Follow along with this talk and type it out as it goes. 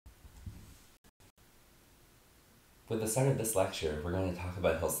With the start of this lecture, we're going to talk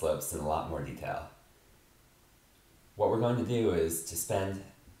about hill slopes in a lot more detail. What we're going to do is to spend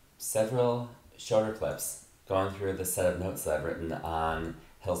several shorter clips going through the set of notes that I've written on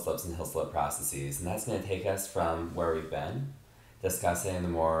hill slopes and hill slope processes, and that's going to take us from where we've been, discussing the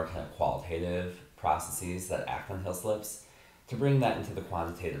more kind of qualitative processes that act on hill slopes, to bring that into the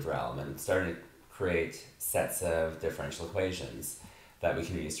quantitative realm and starting to create sets of differential equations that we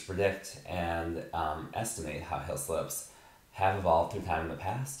can use to predict and estimate how hill slopes have evolved through time in the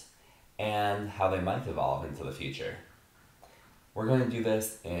past and how they might evolve into the future. We're going to do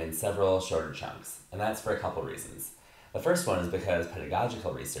this in several shorter chunks, and that's for a couple reasons. The first one is because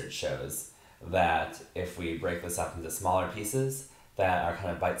pedagogical research shows that if we break this up into smaller pieces that are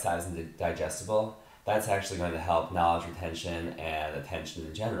kind of bite-sized and digestible, that's actually going to help knowledge retention and attention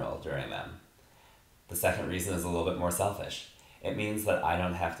in general during them. The second reason is a little bit more selfish. It means that I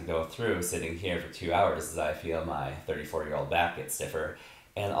don't have to go through sitting here for 2 hours as I feel my 34-year-old back get stiffer,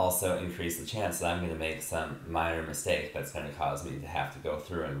 and also increase the chance that I'm going to make some minor mistake that's going to cause me to have to go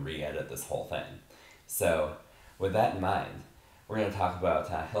through and re-edit this whole thing. So with that in mind, we're going to talk about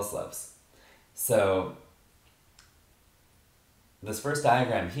hill slopes. So this first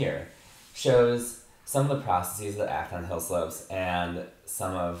diagram here shows some of the processes that act on hill slopes and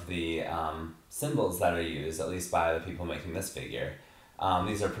some of the symbols that are used, at least by the people making this figure.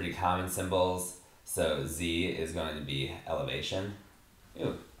 These are pretty common symbols. So Z is going to be elevation.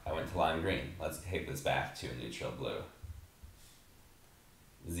 Ooh, I went to lime green. Let's take this back to a neutral blue.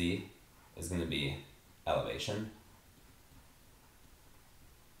 Z is going to be elevation.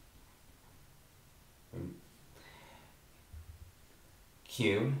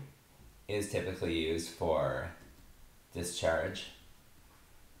 Q is typically used for discharge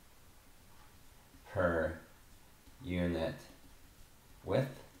per unit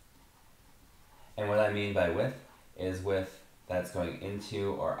width. And what I mean by width is width that's going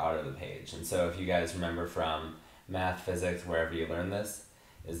into or out of the page. And so if you guys remember from math, physics, wherever you learn this,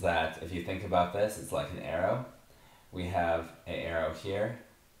 is that if you think about this, it's like an arrow. We have an arrow here.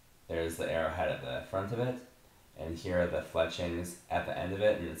 There's the arrowhead at the front of it. And here are the fletchings at the end of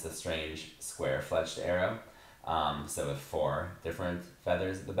it, and it's a strange square fletched arrow. So with 4 different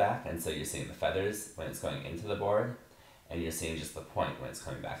feathers at the back, and so you're seeing the feathers when it's going into the board, and you're seeing just the point when it's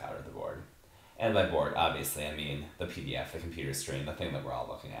coming back out of the board. And by board, obviously, I mean the PDF, the computer screen, the thing that we're all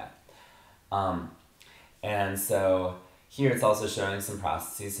looking at. And so here it's also showing some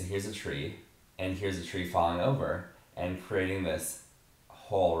processes. So here's a tree, and here's a tree falling over and creating this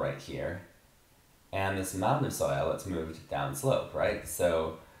hole right here. And this mound of soil that's moved down slope, right?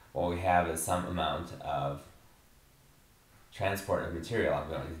 So what we have is some amount of transport of material. I'm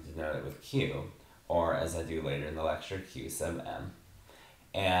going to denote it with Q, or as I do later in the lecture, Q sub M.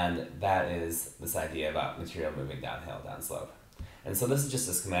 And that is this idea about material moving downhill, down slope. And so this is just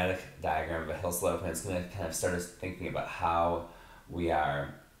a schematic diagram of a hill slope, and it's going to kind of start us thinking about how we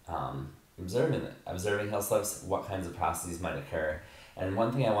are observing hill slopes, what kinds of processes might occur. And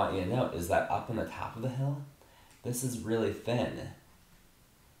one thing I want you to note is that up in the top of the hill, this is really thin.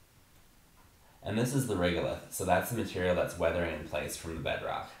 And this is the regolith, so that's the material that's weathering in place from the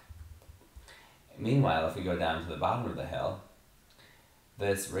bedrock. Meanwhile, if we go down to the bottom of the hill,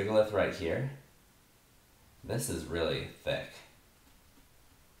 this regolith right here, this is really thick.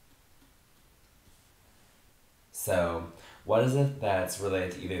 So what is it that's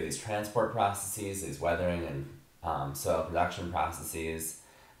related to either these transport processes, these weathering and soil production processes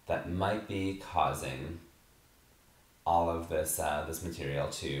that might be causing all of this this material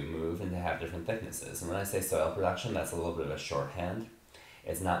to move and to have different thicknesses? And when I say soil production, that's a little bit of a shorthand.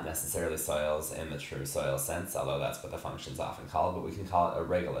 It's not necessarily soils in the true soil sense, although that's what the function's often called, but we can call it a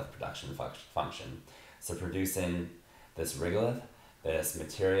regolith production function. So producing this regolith, this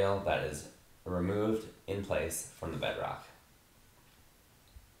material that is removed in place from the bedrock.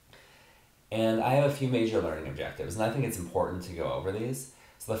 And I have a few major learning objectives, and I think it's important to go over these.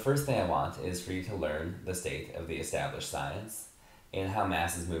 So the first thing I want is for you to learn the state of the established science and how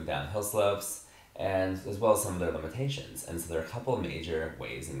masses move down hill slopes, and as well as some of their limitations. And so there are a couple of major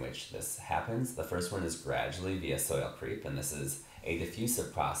ways in which this happens. The first one is gradually via soil creep, and this is a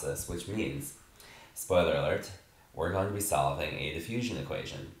diffusive process, which means, spoiler alert, we're going to be solving a diffusion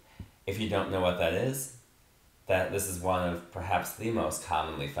equation. If you don't know what that is, this is one of perhaps the most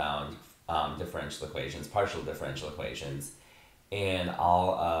commonly found differential equations, partial differential equations, in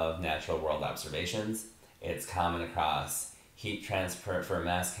all of natural world observations. It's common across heat transfer, for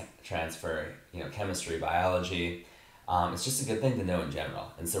mass transfer, chemistry, biology. It's just a good thing to know in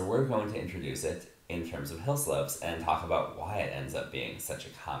general. And so we're going to introduce it in terms of hill slopes and talk about why it ends up being such a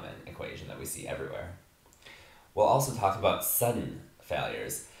common equation that we see everywhere. We'll also talk about sudden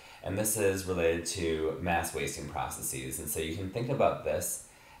failures, and this is related to mass wasting processes. And so you can think about this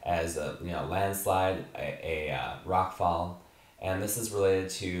as a landslide, a rock fall, and this is related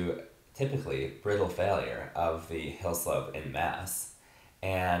to typically brittle failure of the hillslope in mass.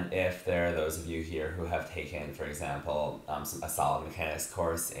 And if there are those of you here who have taken, for example, a solid mechanics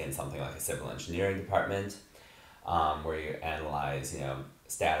course in something like a civil engineering department, where you analyze,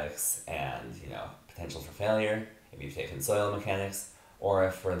 statics and, potential for failure, if you've taken soil mechanics, or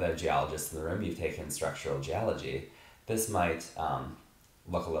if for the geologists in the room you've taken structural geology, this might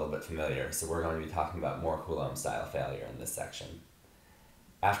look a little bit familiar. So we're going to be talking about more Coulomb style failure in this section.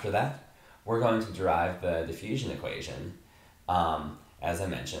 After that, we're going to derive the diffusion equation, as I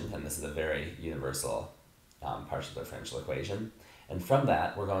mentioned, and this is a very universal partial differential equation. And from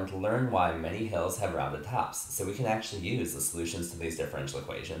that, we're going to learn why many hills have rounded tops. So we can actually use the solutions to these differential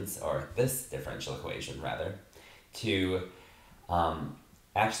equations, or this differential equation rather, to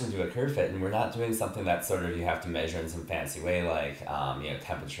actually do a curve fit. And we're not doing something that sort of you have to measure in some fancy way, like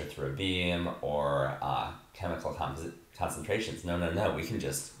temperature through a beam or chemical concentrations. No. We can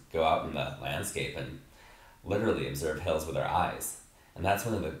just go out in the landscape and literally observe hills with our eyes. And that's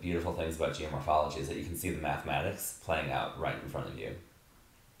one of the beautiful things about geomorphology, is that you can see the mathematics playing out right in front of you.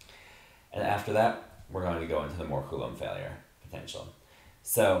 And after that, we're going to go into the more Coulomb failure potential.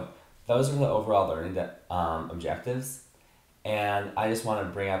 So those are the overall learning objectives. And I just want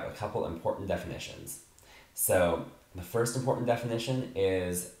to bring up a couple important definitions. So the first important definition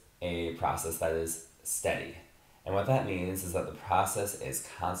is a process that is steady. And what that means is that the process is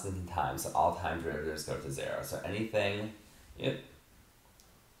constant in time, so all time derivatives go to zero. So anything, let's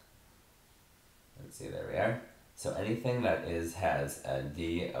see, there we are. So anything that has a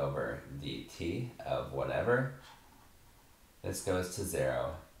d over dt of whatever, this goes to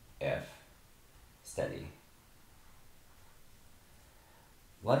zero if steady.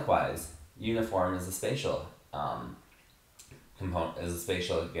 Likewise, uniform is a spatial component, is a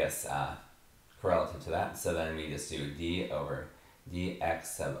spatial, correlative to that. So then we just do d over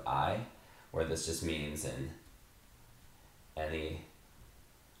dx of I, where this just means in any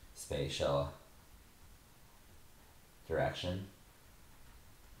spatial direction.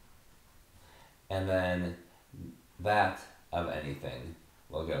 And then that of anything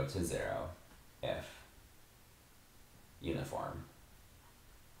will go to zero if uniform.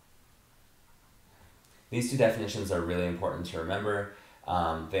 These two definitions are really important to remember.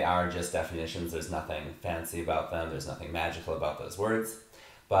 They are just definitions. There's nothing fancy about them. There's nothing magical about those words.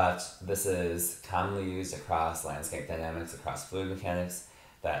 But this is commonly used across landscape dynamics, across fluid mechanics,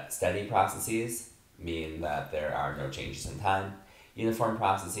 that steady processes mean that there are no changes in time. Uniform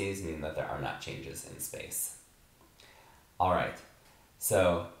processes mean that there are not changes in space. All right,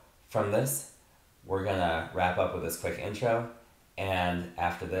 so from this, we're gonna wrap up with this quick intro. And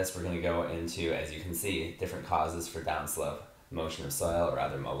after this, we're going to go into, as you can see, different causes for downslope motion of soil or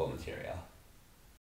other mobile material.